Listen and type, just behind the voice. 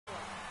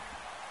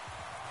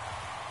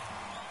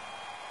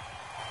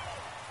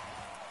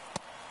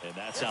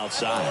And that's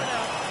outside.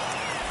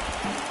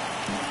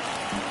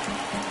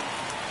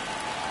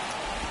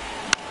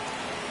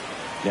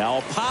 Now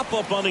a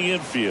pop-up on the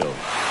infield.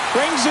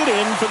 Brings it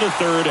in for the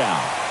third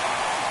out.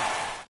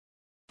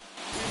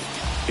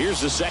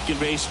 Here's the second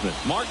baseman,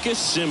 Marcus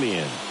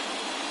Semien.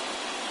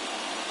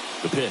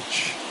 The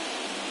pitch.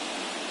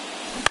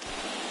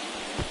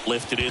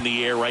 Lifted in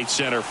the air, right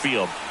center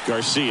field.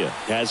 Garcia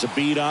has a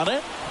beat on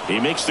it.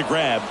 He makes the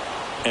grab,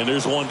 and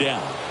there's one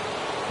down.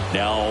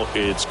 Now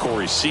it's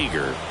Corey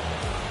Seager.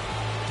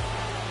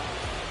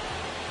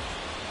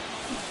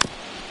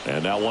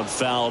 And that one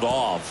fouled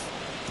off.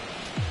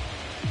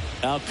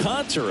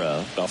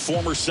 Alcantara, a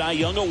former Cy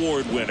Young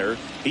Award winner,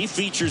 he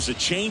features a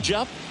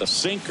changeup, a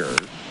sinker,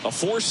 a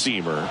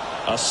four-seamer,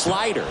 a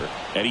slider,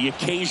 and he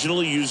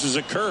occasionally uses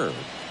a curve.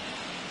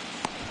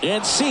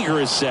 And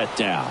Seager is set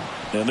down,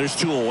 and there's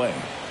two away.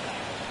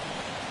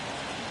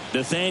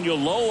 Nathaniel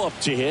Lowe up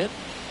to hit.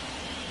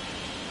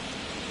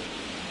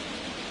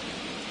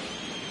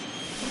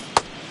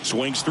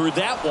 Swings through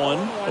that one.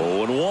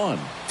 0-1.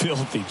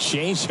 Filthy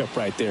changeup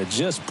right there.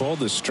 Just pulled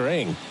the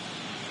string.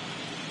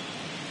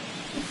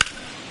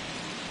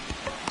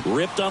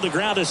 Ripped on the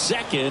ground to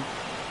second.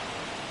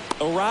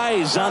 A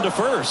rise onto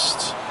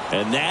first.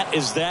 And that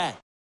is that.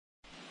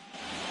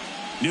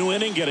 New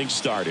inning getting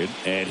started.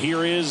 And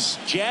here is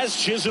Jazz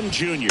Chisholm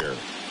Jr.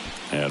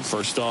 And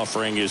first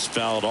offering is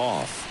fouled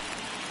off.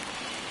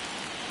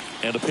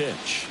 And a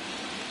pitch.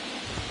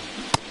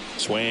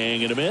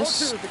 Swing and a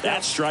miss.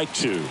 That's strike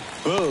two.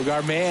 Boog,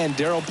 our man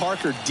Daryl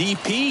Parker,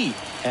 DP,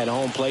 at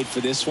home plate for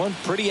this one.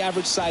 Pretty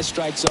average size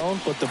strike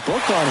zone, but the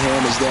book on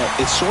him is that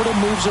it sort of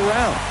moves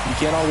around. You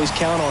can't always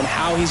count on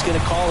how he's going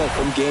to call it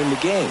from game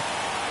to game.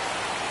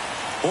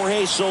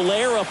 Jorge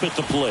Soler up at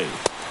the plate.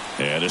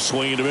 And a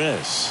swing and a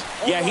miss.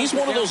 Yeah, he's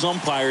one of those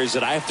umpires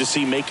that I have to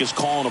see make his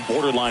call on a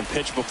borderline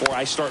pitch before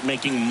I start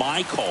making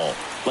my call.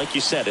 Like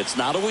you said, it's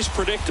not always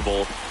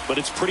predictable, but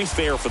it's pretty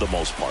fair for the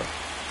most part.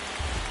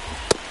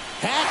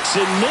 Hacks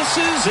and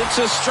misses. It's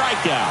a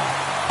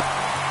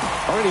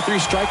strikeout. Already 3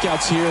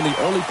 strikeouts here in the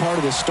early part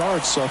of the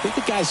start, so I think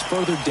the guys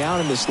further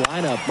down in this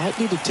lineup might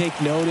need to take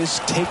notice,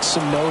 take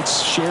some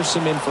notes, share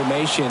some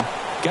information.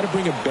 Got to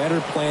bring a better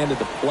plan to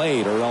the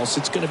plate, or else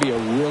it's going to be a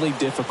really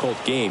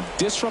difficult game.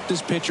 Disrupt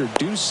his pitcher,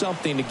 do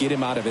something to get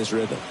him out of his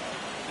rhythm.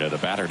 The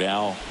batter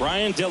now,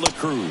 Brian De La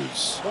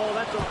Cruz. Oh,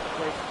 that's off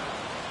the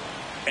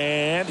plate.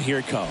 And here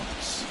it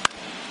comes.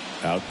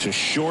 Out to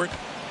short.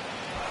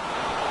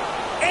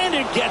 And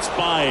it gets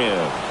by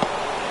him.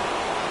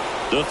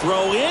 The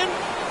throw in.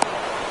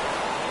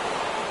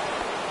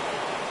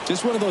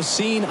 Just one of those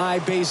seeing eye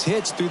base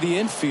hits through the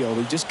infield.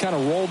 He just kind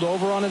of rolled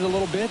over on it a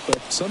little bit,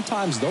 but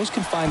sometimes those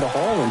can find a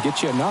hole and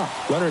get you a knock.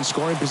 Runner in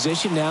scoring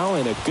position now,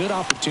 and a good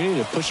opportunity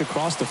to push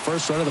across the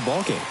first run of the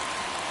ballgame.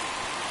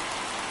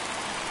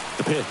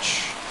 The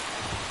pitch.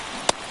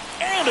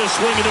 And a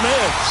swing and a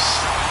miss.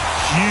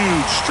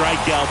 Huge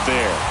strikeout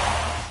there.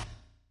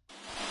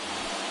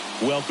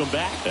 Welcome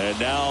back. And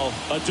now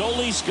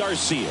Adolis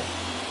Garcia.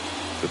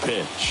 The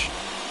pitch.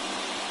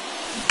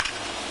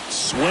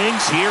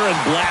 Swings here and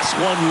blasts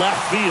one left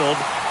field.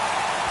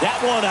 That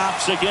one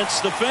opts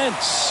against the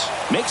fence.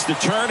 Makes the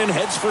turn and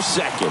heads for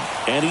second.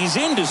 And he's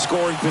into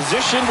scoring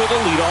position with a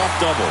leadoff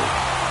double.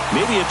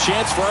 Maybe a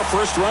chance for our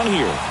first run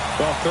here.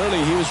 Well,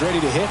 clearly he was ready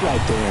to hit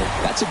right there.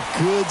 That's a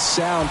good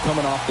sound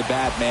coming off the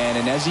bat, man.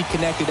 And as he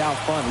connected out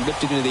front and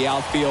lifted into the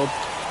outfield,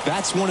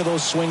 that's one of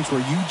those swings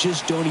where you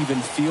just don't even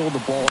feel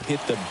the ball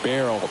hit the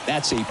barrel.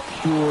 That's a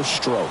pure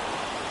stroke.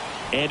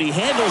 And he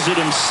handles it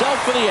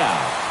himself for the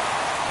out.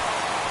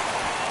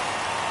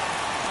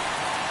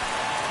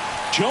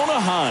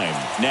 Jonah Heim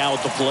now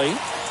at the plate.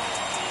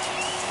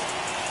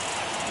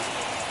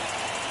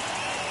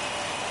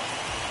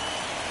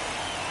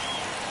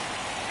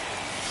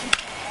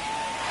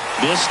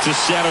 This to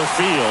center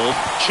field.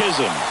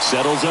 Chisholm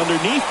settles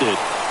underneath it.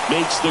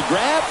 Makes the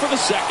grab for the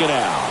second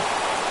out.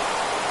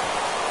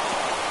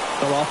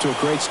 Well, off to a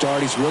great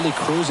start. He's really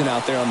cruising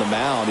out there on the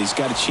mound. He's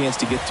got a chance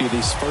to get through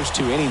these first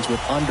 2 innings with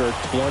under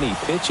 20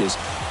 pitches.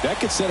 That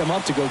could set him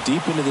up to go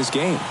deep into this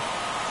game.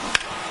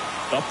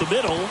 Up the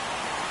middle.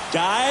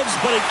 Dives,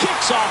 but it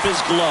kicks off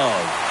his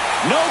glove.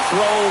 No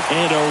throw,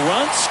 and a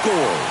run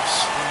scores.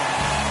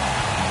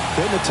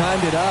 Couldn't have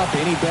timed it up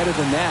any better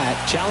than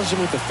that. Challenged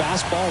him with the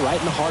fastball right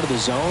in the heart of the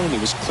zone, and he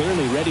was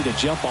clearly ready to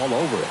jump all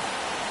over it.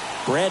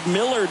 Brad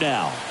Miller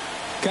now.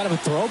 Kind of a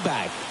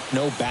throwback.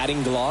 No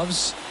batting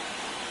gloves.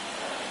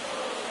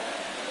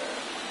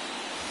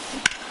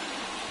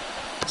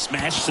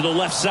 Smash to the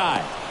left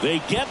side. They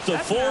get the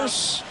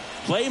force.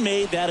 Play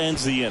made. That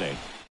ends the inning.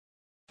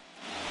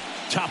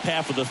 Top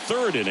half of the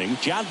third inning.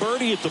 John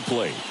Birdie at the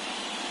plate.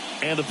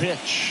 And a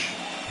pitch.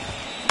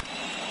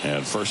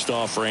 And first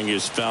offering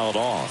is fouled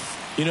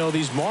off. You know,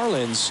 these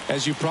Marlins,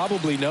 as you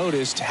probably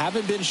noticed,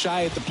 haven't been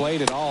shy at the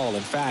plate at all.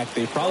 In fact,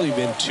 they've probably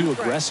been too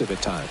aggressive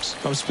at times.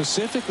 I'm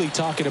specifically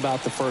talking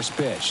about the first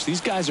pitch.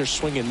 These guys are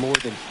swinging more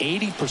than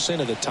 80%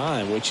 of the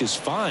time, which is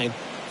fine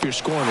if you're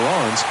scoring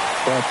runs,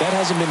 but that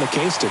hasn't been the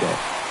case today.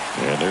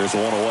 And there's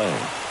one away.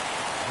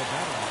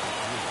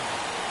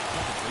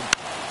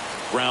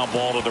 Ground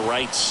ball to the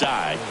right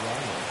side.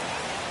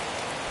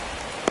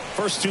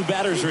 First two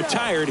batters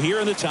retired here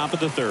in the top of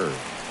the third.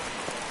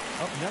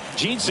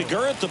 Gene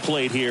Segura at the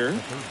plate here.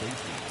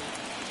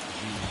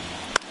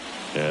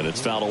 And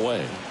it's fouled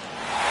away.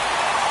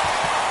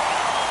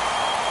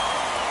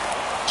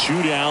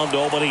 2 down,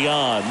 nobody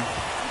on.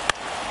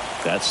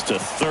 That's to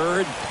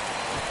third.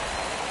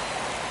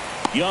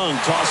 Young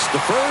tossed to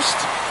first.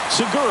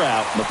 Segura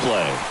out in the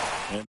play.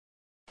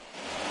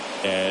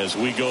 And as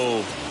we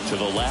go to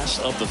the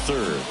last of the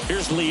third,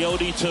 here's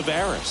Leody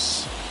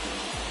Taveras.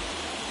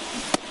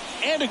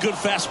 And a good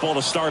fastball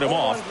to start him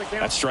off.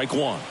 That's strike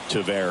one.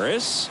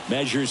 Taveras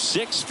measures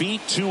 6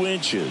 feet 2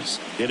 inches.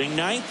 Hitting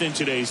ninth in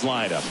today's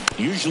lineup.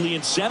 Usually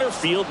in center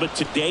field, but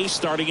today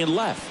starting in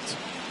left.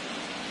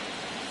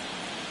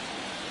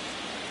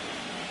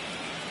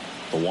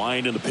 The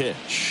wind and the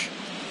pitch.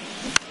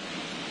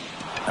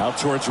 Out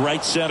towards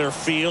right center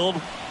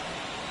field.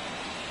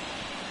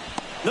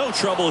 No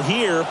trouble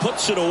here.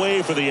 Puts it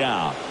away for the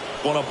out.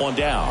 1 up, 1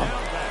 down.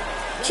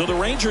 So the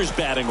Rangers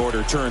batting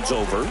order turns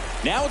over.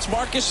 Now it's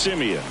Marcus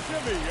Semien.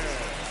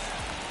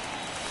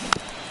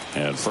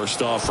 And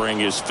first offering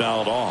is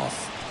fouled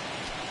off.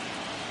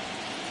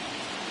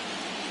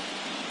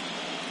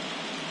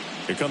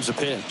 Here comes a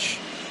pitch.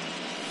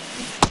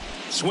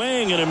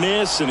 Swing and a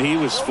miss, and he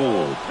was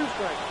fooled.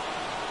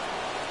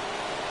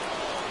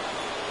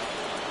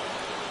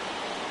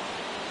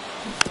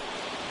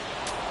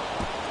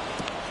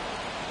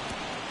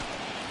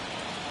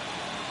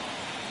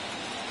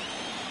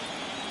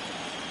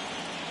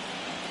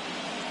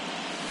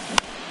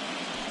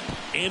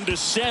 Into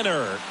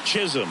center.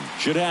 Chisholm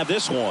should have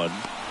this one.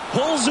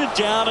 Pulls it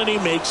down and he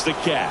makes the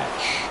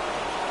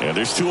catch. And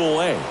there's 2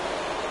 away.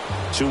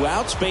 2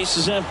 outs, base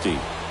is empty.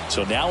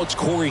 So now it's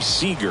Corey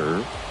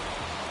Seager.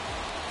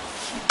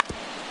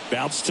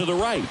 Bounce to the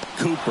right.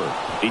 Cooper.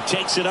 He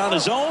takes it on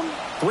his own.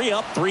 3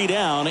 up, 3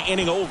 down,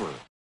 inning over.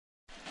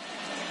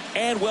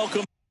 And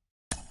welcome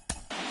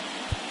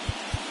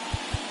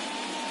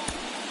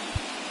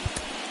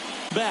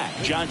back.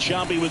 John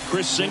Sciambi with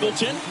Chris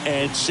Singleton,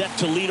 and set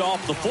to lead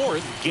off the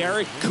fourth,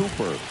 Garrett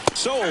Cooper.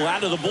 So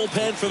out of the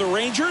bullpen for the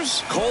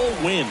Rangers, Cole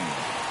Winn.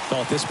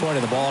 Well, at this point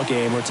in the ball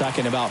game, we're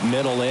talking about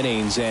middle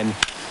innings, and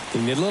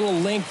you need a little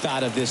length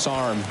out of this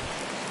arm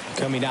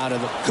coming out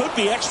of the. Could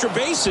be extra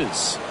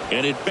bases,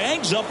 and it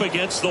bangs up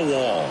against the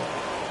wall.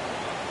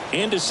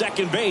 Into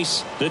second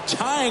base, the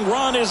tying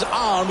run is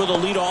on with a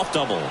leadoff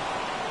double.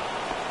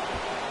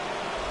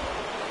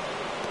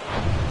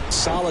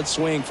 Solid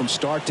swing from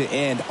start to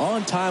end,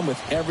 on time with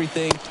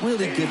everything,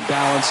 really good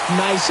balance,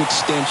 nice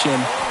extension,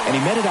 and he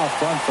met it out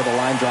front for the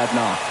line drive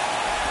knock.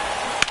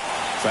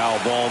 Foul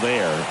ball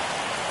there.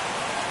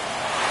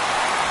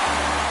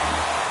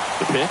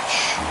 The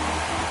pitch.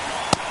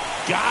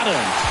 Got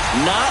him.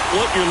 Not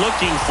what you're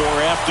looking for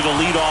after the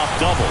leadoff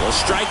double. A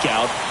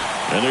strikeout,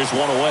 and there's 1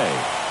 away.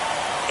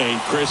 And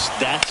Chris,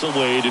 that's a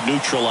way to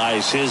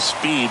neutralize his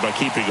speed by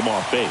keeping him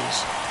off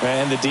base.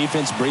 And the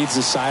defense breathes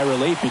a sigh of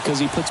relief because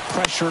he puts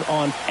pressure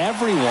on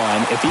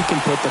everyone if he can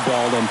put the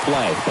ball in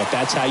play. But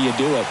that's how you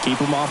do it. Keep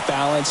him off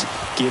balance,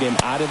 get him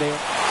out of there.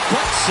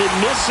 Puts and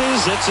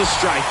misses. It's a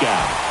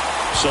strikeout.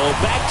 So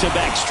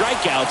back-to-back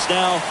strikeouts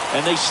now,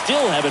 and they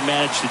still haven't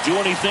managed to do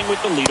anything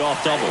with the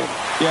leadoff double.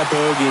 Yeah,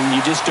 Boog, and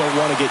you just don't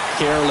want to get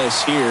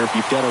careless here.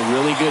 You've done a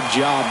really good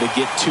job to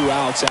get 2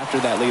 outs after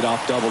that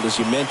leadoff double, as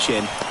you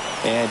mentioned.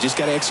 And just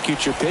got to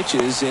execute your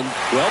pitches. And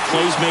well,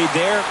 plays made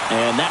there,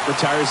 and that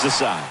retires the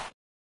side.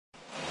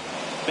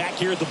 Back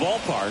here at the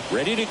ballpark,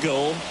 ready to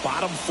go,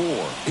 bottom 4.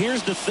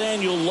 Here's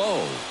Nathaniel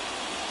Lowe.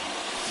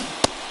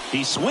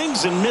 He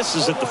swings and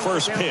misses at the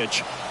first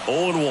pitch.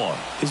 0-1.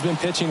 He's been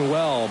pitching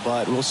well,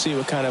 but we'll see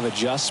what kind of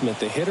adjustment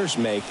the hitters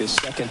make this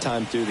second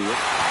time through the.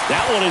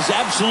 That one is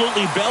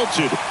absolutely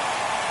belted.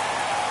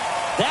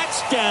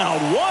 That's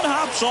down. 1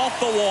 hops off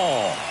the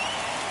wall.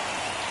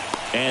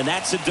 And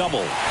that's a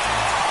double.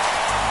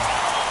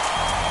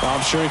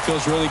 I'm sure he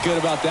feels really good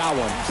about that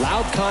one.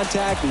 Loud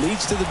contact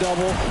leads to the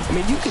double. I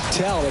mean, you could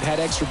tell it had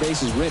extra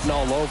bases written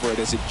all over it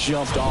as it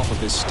jumped off of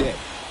his stick.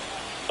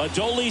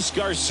 Adolis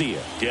Garcia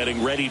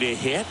getting ready to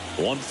hit.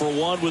 1 for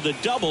 1 with a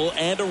double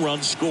and a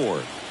run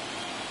scored.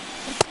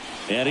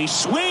 And he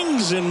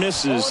swings and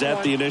misses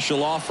at the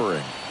initial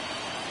offering.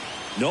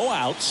 No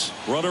outs.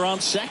 Runner on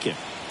second.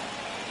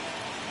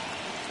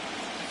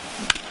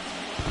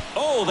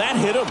 Oh, that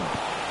hit him.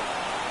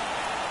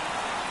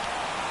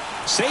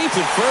 Safe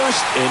at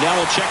first, and now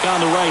we'll check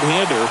on the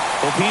right-hander.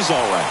 Hope he's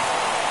all right.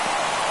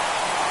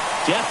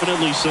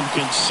 Definitely some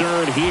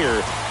concern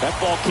here. That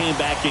ball came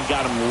back and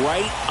got him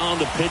right on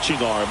the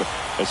pitching arm,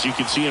 as you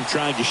can see him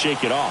trying to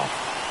shake it off.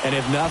 And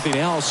if nothing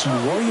else, you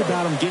worry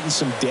about him getting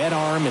some dead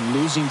arm and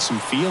losing some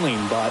feeling.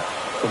 But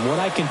from what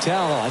I can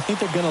tell, I think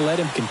they're going to let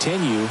him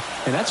continue,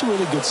 and that's a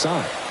really good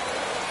sign.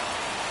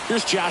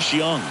 Here's Josh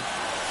Young.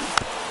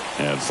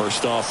 And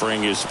first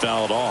offering is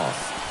fouled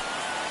off.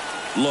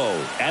 Low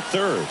at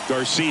third.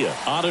 Garcia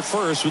on at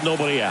first with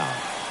nobody out.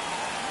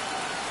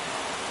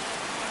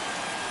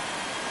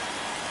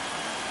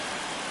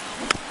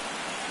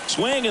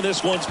 Swing, and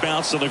this one's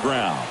bounced on the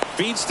ground.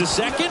 Feeds to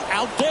second,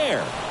 out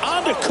there.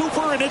 On to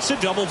Cooper, and it's a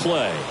double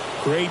play.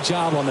 Great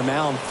job on the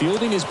mound,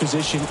 fielding his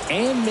position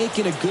and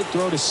making a good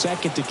throw to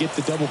second to get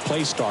the double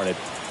play started.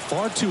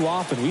 Far too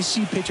often we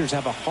see pitchers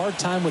have a hard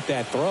time with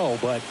that throw,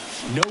 but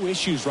no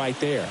issues right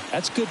there.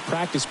 That's good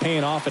practice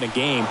paying off in a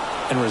game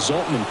and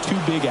resulting in 2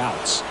 big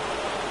outs.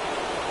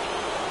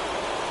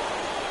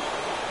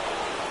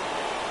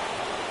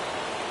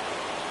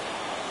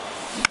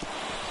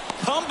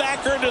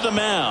 Comebacker to the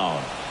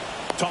mound.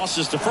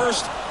 Tosses to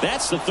first.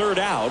 That's the 3rd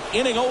out.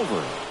 Inning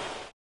over.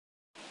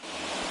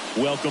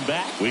 Welcome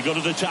back. We go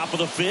to the top of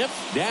the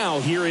 5th. Now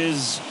here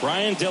is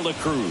Brian De La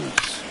Cruz.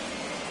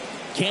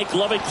 Can't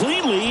glove it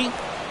cleanly.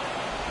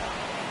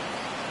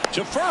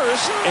 To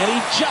first, and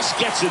he just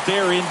gets it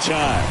there in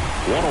time.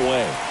 One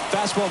away.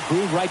 Fastball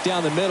groove right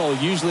down the middle.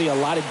 Usually a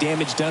lot of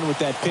damage done with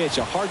that pitch.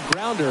 A hard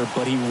grounder,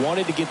 but he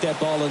wanted to get that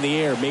ball in the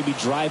air. Maybe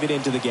drive it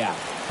into the gap.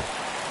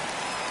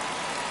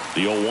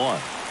 The 0-1.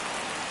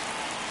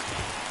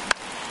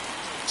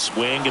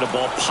 Swing and a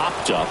ball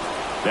popped up.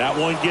 That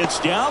one gets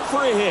down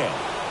for a hit.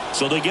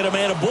 So they get a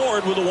man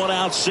aboard with a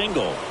 1-out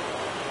single.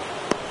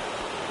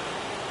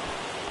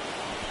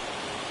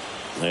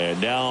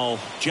 And now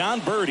John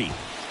Birdie.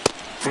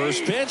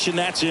 First pitch, and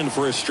that's in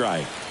for a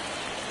strike.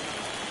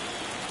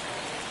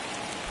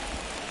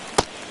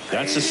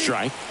 That's a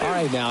strike. All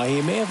right, now he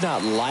may have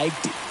not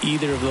liked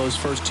either of those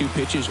first 2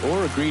 pitches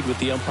or agreed with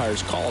the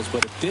umpire's calls,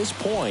 but at this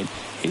point,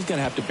 he's going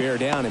to have to bear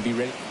down and be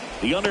ready.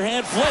 The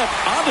underhand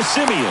flip on to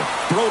Simeon.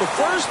 Throw to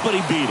first, but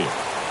he beat it.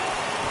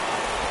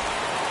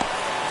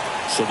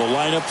 So the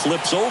lineup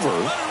flips over,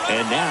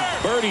 and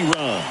now Birdie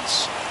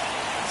runs.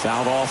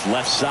 Fouled off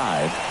left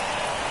side.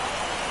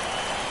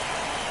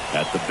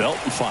 At the belt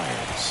and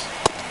fires.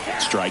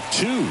 Strike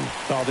 2.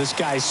 Oh, this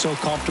guy's so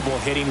comfortable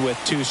hitting with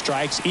 2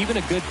 strikes. Even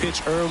a good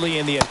pitch early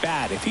in the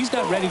at-bat. If he's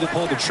not ready to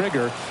pull the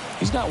trigger,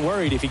 he's not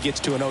worried if he gets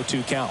to an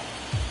 0-2 count.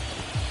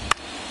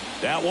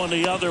 That one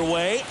the other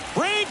way.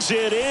 Brings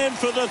it in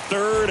for the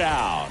 3rd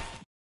out.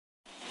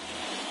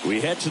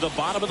 We head to the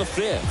bottom of the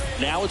 5th.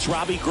 Now it's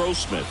Robbie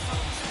Grossman.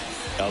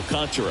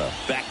 Alcantara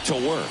back to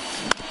work.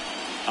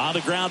 On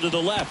the ground to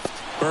the left.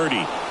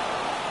 Birdie.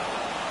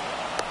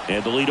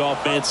 And the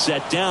leadoff man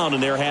set down in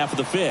their half of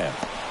the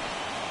 5th.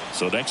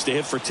 So next to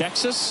hit for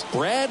Texas,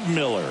 Brad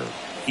Miller.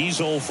 He's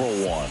 0 for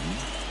 1.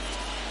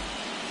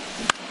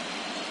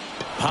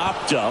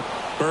 Popped up.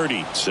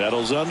 Birdie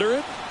settles under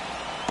it.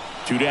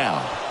 2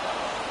 down.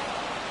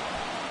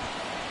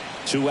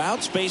 2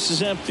 outs, base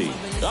is empty.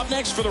 Up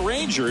next for the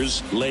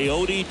Rangers,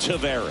 Leody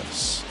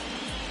Taveras.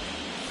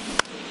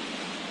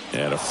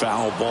 And a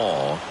foul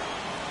ball.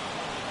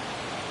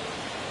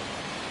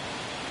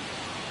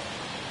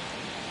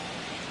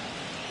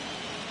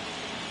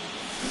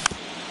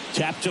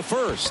 Tap to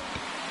first.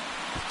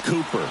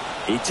 Cooper.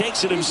 He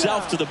takes it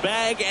himself to the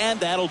bag, and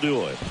that'll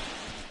do it.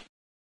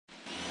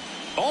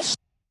 Also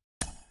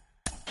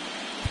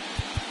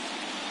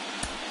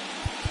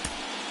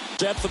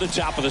set for the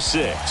top of the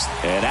 6th.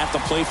 And at the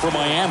plate for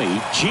Miami,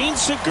 Gene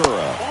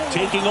Segura.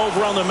 Taking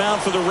over on the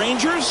mound for the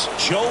Rangers,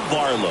 Joe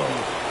Barlow.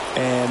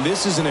 And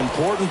this is an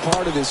important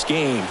part of this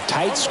game.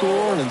 Tight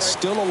score and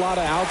still a lot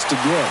of outs to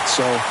get.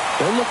 So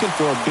they're looking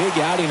for a big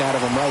outing out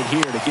of him right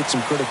here to get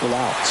some critical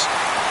outs.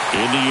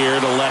 In the air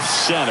to left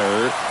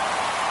center.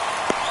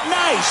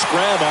 Nice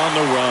grab on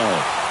the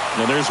run.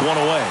 And there's one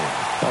away.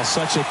 Well,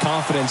 such a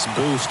confidence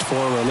boost for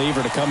a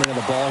reliever to come into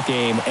the ball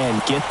game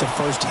and get the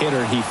first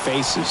hitter he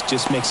faces.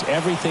 Just makes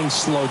everything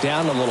slow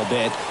down a little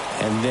bit,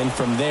 and then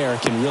from there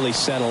can really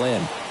settle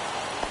in.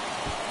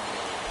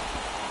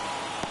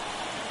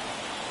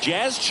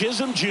 Jazz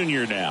Chisholm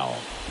Jr. now.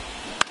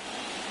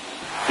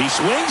 He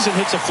swings and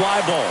hits a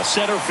fly ball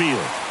center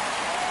field.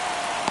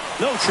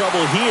 No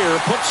trouble here.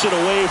 Puts it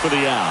away for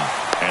the out.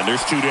 And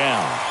there's 2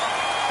 down.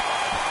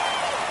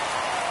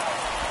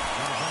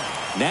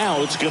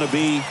 Now it's going to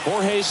be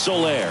Jorge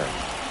Soler.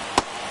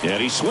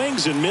 And he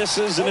swings and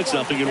misses, and it's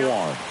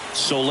 0-1.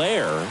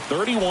 Soler,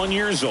 31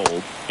 years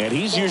old, and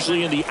he's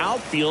usually in the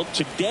outfield.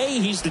 Today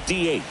he's the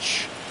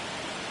DH.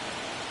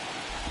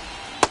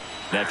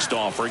 Next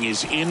offering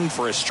is in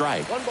for a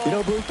strike. You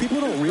know, Bruce, people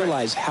don't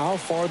realize how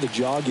far the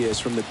jog is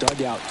from the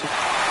dugout.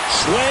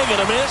 Swing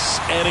and a miss,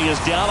 and he is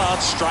down on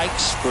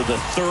strikes for the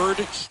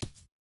 3rd.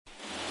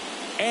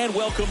 And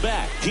welcome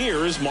back.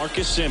 Here is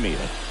Marcus Semien.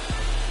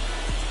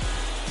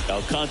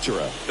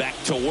 Alcantara back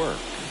to work.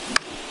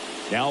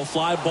 Now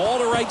fly ball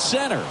to right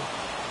center.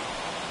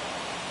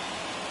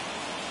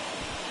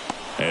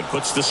 And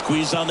puts the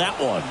squeeze on that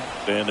one.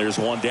 And there's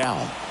 1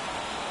 down.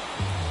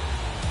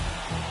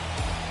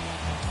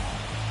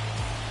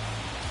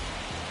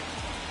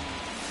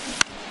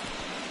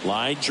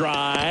 Line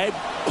drive,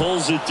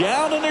 pulls it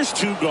down, and there's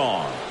 2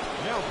 gone.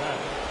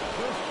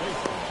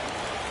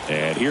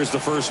 And here's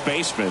the first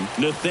baseman,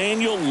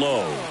 Nathaniel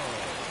Lowe.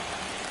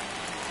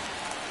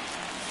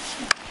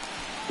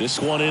 This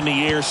one in the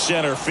air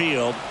center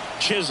field.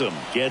 Chisholm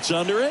gets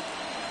under it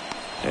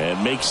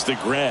and makes the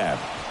grab.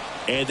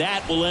 And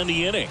that will end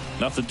the inning.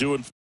 Nothing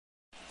doing.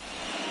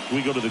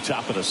 We go to the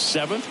top of the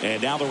 7th,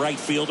 and now the right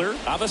fielder,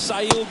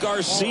 Avisail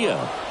Garcia.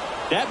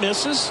 That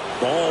misses.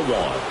 Ball 1.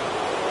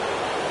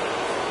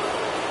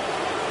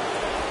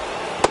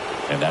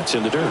 And that's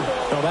in the dirt.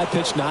 No, that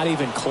pitch not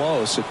even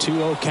close. A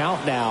 2-0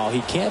 count now.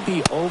 He can't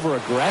be over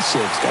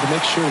aggressive. He's got to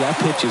make sure that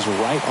pitch is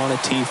right on a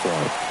tee for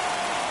him.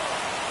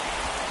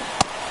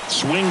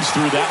 Swings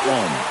through that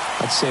one.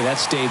 I'd say that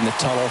stayed in the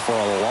tunnel for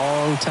a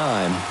long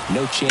time.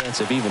 No chance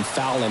of even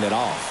fouling it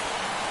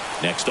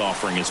off. Next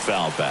offering is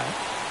fouled back.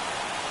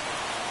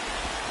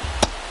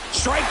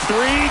 Strike 3.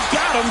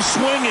 Got him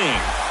swinging.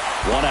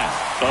 1 out.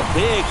 A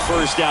big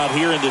first out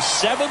here in the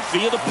 7th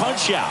via the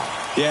punch out.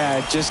 Yeah,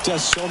 it just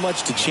does so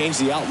much to change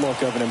the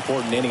outlook of an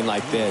important inning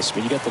like this.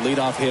 When you got the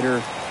leadoff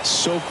hitter,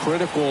 so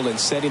critical in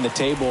setting the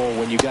table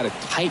when you got a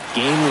tight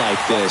game like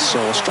this. So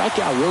a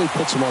strikeout really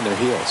puts them on their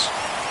heels.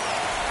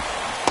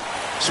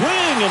 Swing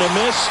and a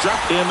miss, struck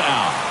him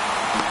out.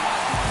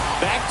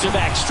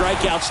 Back-to-back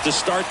strikeouts to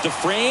start the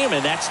frame,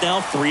 and that's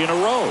now 3 in a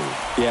row.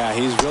 Yeah,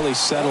 he's really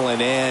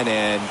settling in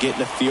and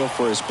getting a feel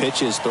for his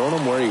pitches, throwing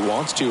them where he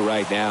wants to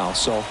right now.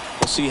 So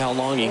we'll see how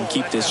long he can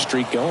keep this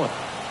streak going.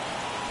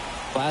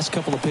 Last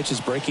couple of pitches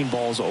breaking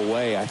balls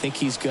away. I think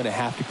he's going to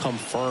have to come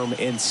firm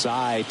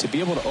inside to be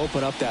able to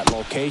open up that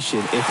location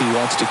if he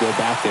wants to go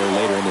back there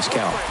later in this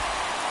count.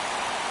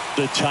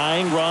 The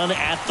tying run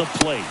at the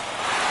plate.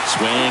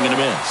 Swing and a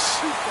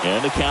miss.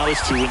 And the count is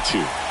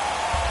 2-2.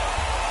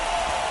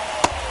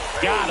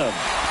 Got him.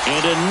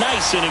 And a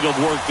nice inning of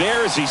work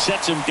there as he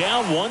sets him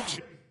down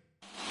 1-2.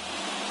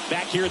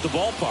 Back here at the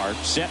ballpark,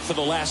 set for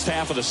the last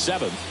half of the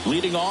 7th.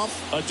 Leading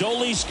off,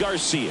 Adolis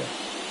Garcia.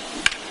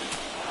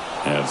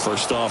 And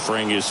first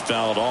offering is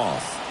fouled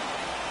off.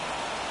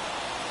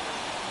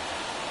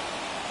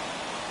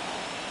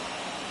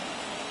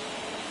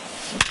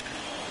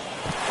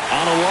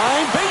 On a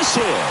line, base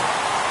hit.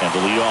 And the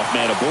leadoff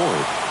man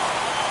aboard.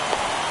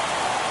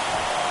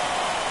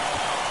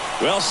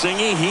 Well,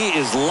 Singy, he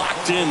is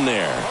locked in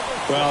there.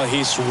 Well,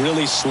 he's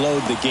really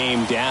slowed the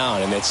game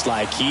down, and it's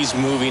like he's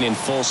moving in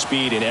full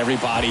speed and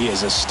everybody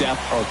is a step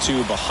or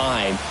two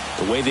behind.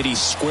 The way that he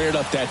squared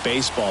up that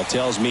baseball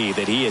tells me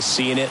that he is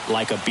seeing it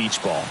like a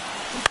beach ball.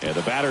 And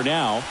the batter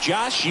now,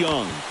 Josh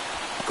Young.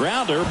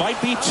 Grounder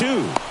might be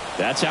 2.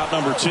 That's out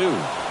number 2.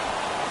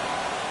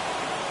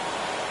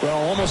 Well,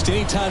 almost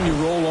any time you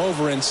roll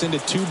over and send a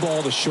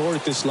 2-ball to short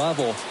at this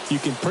level, you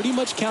can pretty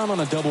much count on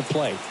a double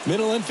play.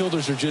 Middle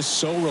infielders are just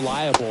so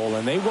reliable,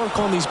 and they work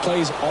on these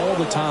plays all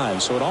the time,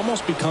 so it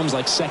almost becomes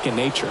like second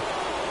nature.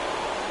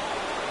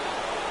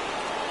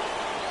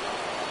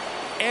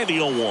 And the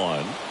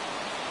 0-1.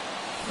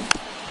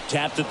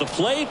 Tapped at the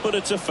plate, but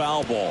it's a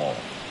foul ball.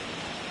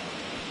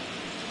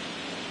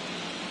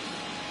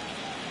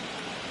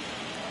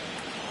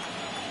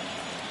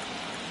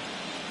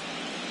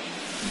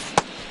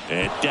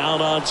 And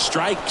down on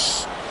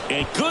strikes.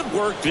 And good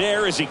work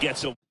there as he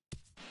gets a.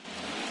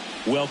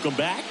 Welcome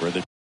back. For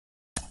the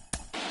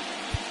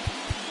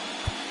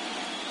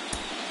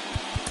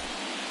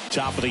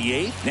top of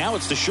the 8th. Now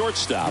it's the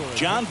shortstop,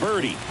 John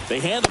Birdie. They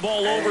hand the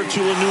ball over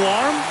to a new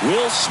arm,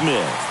 Will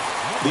Smith.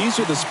 These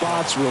are the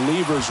spots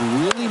relievers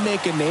really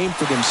make a name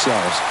for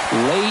themselves.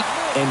 Late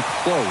and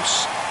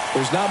close.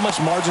 There's not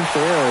much margin for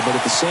error, but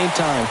at the same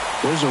time,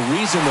 there's a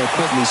reason they're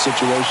put in these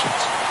situations.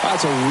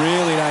 That's a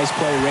really nice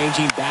play,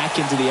 ranging back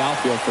into the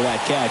outfield for that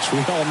catch. We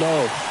all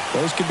know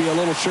those can be a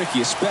little tricky,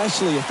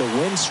 especially if the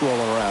wind's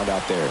swirling around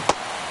out there.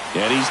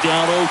 And he's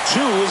down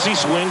 0-2 as he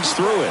swings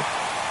through it.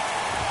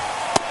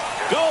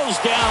 Goes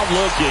down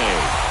looking.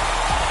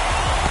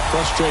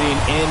 Frustrating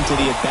end to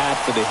the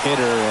at-bat for the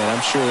hitter, and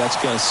I'm sure that's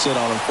going to sit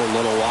on him for a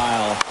little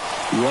while.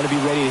 You want to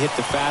be ready to hit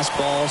the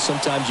fastball.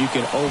 Sometimes you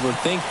can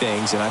overthink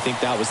things, and I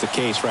think that was the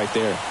case right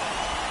there.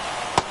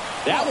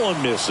 That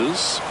one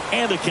misses,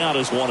 and the count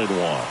is 1-1.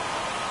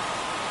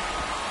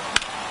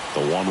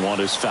 The 1-1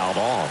 is fouled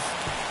off.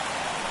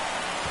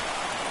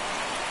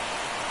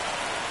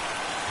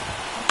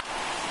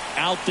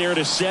 Out there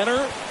to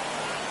center.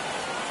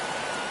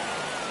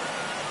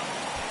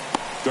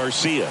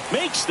 Garcia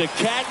makes the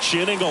catch,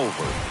 inning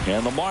over.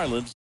 And the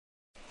Marlins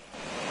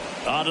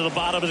on to the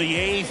bottom of the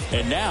 8th.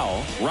 And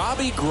now,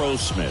 Robbie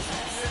Grossman.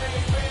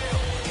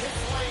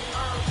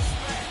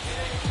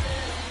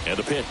 And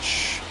the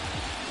pitch.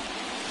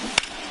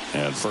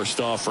 And first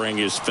offering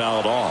is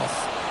fouled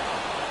off.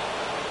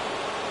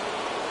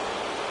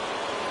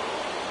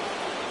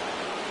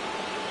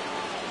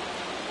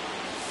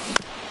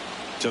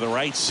 To the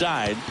right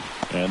side.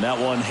 And that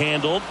one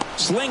handled.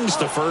 Slings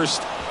to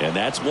first. And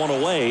that's one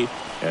away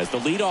as the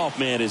leadoff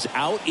man is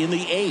out in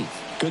the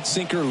 8th. Good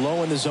sinker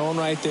low in the zone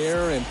right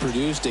there and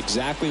produced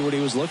exactly what he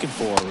was looking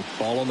for.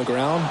 Ball on the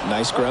ground.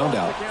 Nice ground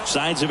out.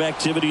 Signs of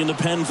activity in the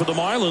pen for the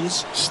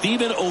Marlins.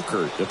 Steven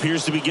Okert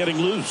appears to be getting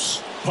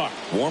loose. Puck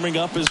warming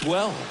up as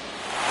well.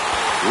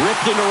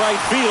 Ripped into right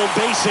field,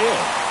 base hit.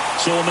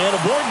 So a man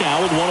aboard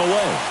now with 1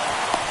 away.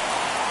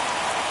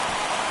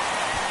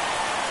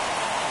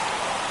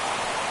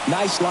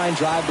 Nice line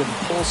drive to the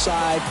pull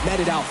side, met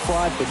it out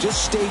front, but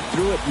just stayed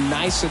through it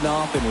nice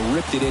enough and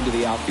ripped it into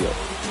the outfield.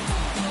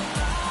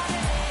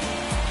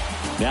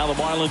 Now the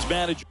Marlins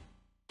manager.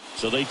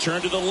 So they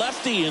turn to the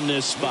lefty in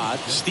this spot,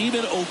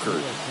 Steven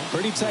Okert.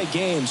 Pretty tight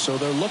game, so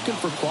they're looking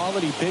for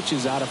quality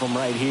pitches out of him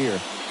right here.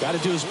 Got to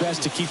do his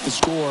best to keep the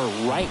score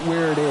right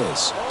where it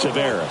is.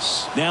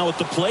 Taveras now at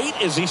the plate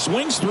as he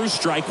swings through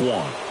strike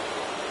one.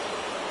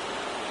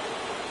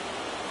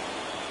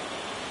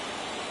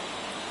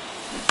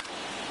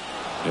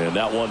 And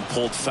that one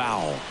pulled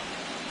foul.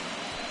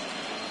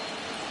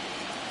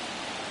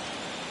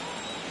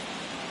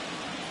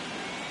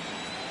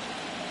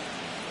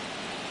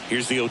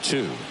 Here's the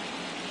 0-2.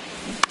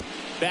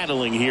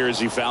 Battling here as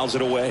he fouls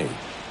it away.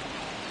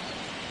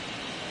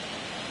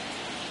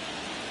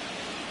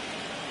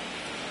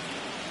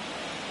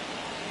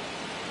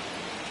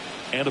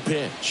 And a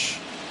pitch.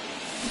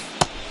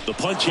 The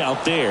punch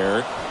out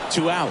there,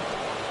 2 out.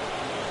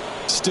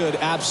 Stood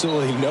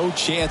absolutely no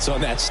chance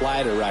on that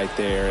slider right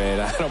there,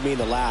 and I don't mean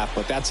to laugh,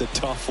 but that's a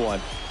tough one.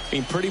 I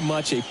mean, pretty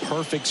much a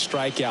perfect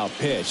strikeout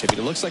pitch. I mean,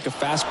 it looks like a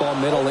fastball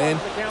middle in,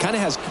 kind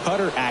of has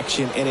cutter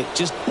action, and it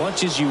just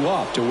bunches you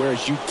up to where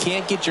you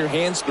can't get your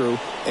hands through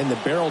and the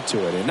barrel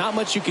to it. And not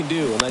much you can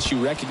do unless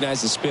you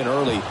recognize the spin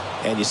early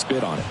and you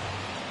spit on it.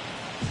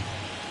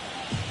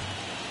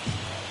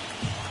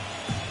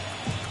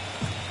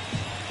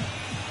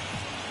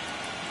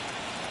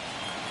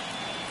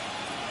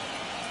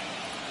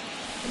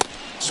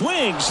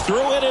 Swings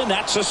through it, and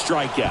that's a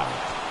strikeout.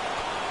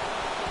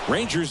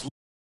 Rangers.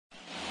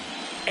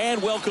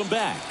 And welcome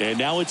back. And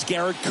now it's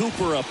Garrett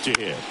Cooper up to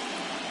hit.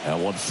 That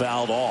one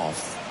fouled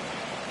off.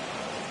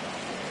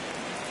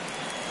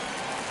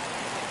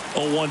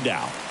 0-1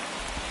 down.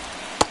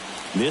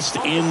 Missed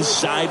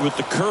inside with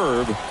the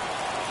curve.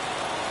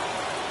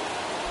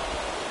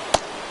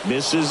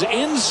 Misses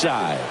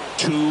inside.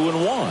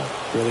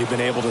 2-1. Really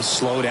been able to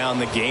slow down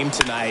the game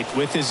tonight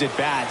with his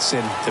at-bats,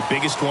 and the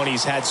biggest one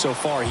he's had so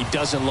far, he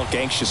doesn't look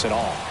anxious at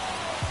all.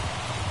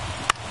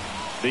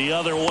 The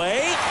other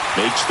way.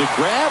 Makes the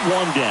grab,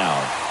 1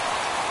 down.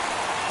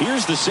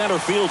 Here's the center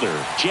fielder,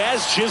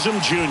 Jazz Chisholm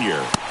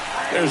Jr.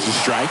 There's the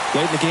strike.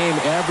 Late in the game,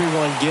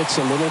 everyone gets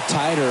a little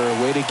tighter.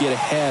 A way to get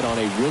ahead on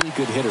a really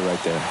good hitter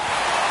right there.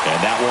 And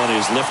that one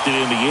is lifted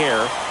in the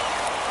air.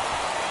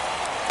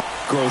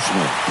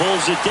 Grossman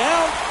pulls it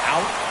down.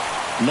 Out.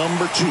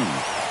 Number 2.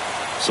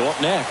 So up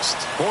next,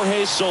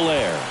 Jorge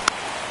Soler.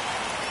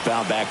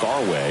 Found back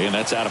our way, and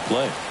that's out of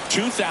play.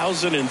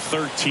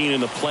 2013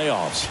 in the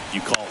playoffs.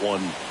 You caught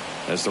one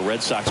as the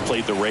Red Sox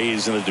played the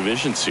Rays in the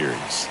division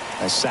series.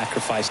 I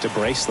sacrificed a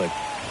bracelet.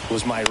 It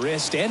was my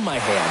wrist and my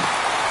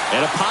hand.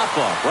 And a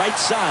pop-up, right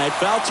side,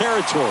 foul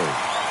territory.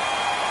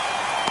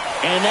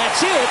 And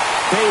that's it.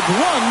 They've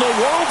won the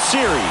World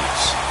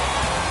Series.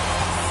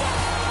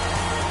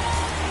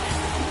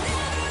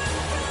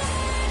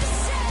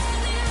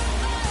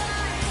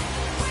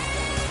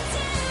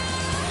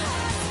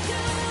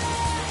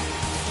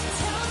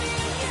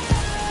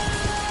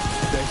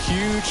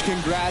 Huge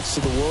congrats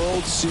to the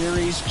World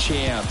Series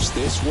champs.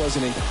 This was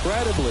an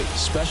incredibly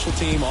special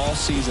team all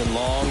season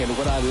long, and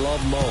what I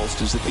love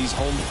most is that these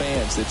home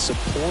fans that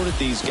supported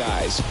these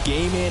guys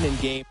game in and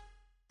game,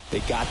 they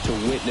got to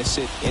witness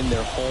it in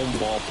their home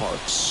ballpark.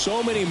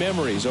 So many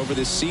memories over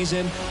this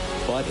season,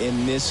 but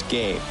in this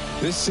game,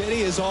 this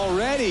city is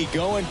already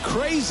going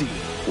crazy.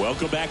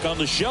 Welcome back on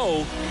the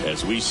show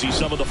as we see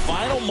some of the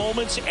final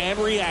moments and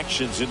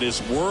reactions in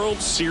this World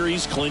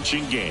Series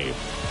clinching game.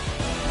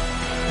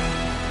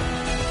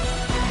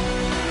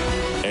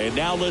 And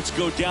now let's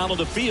go down on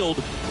the field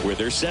where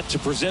they're set to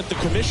present the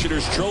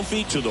Commissioner's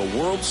Trophy to the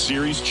World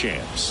Series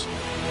champs.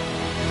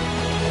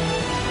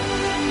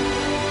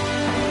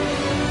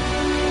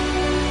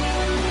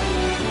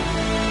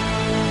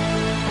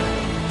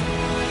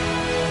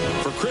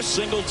 For Chris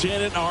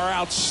Singleton and our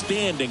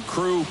outstanding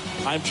crew,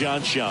 I'm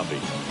John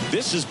Shambi.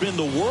 This has been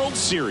the World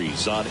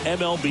Series on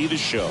MLB The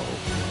Show.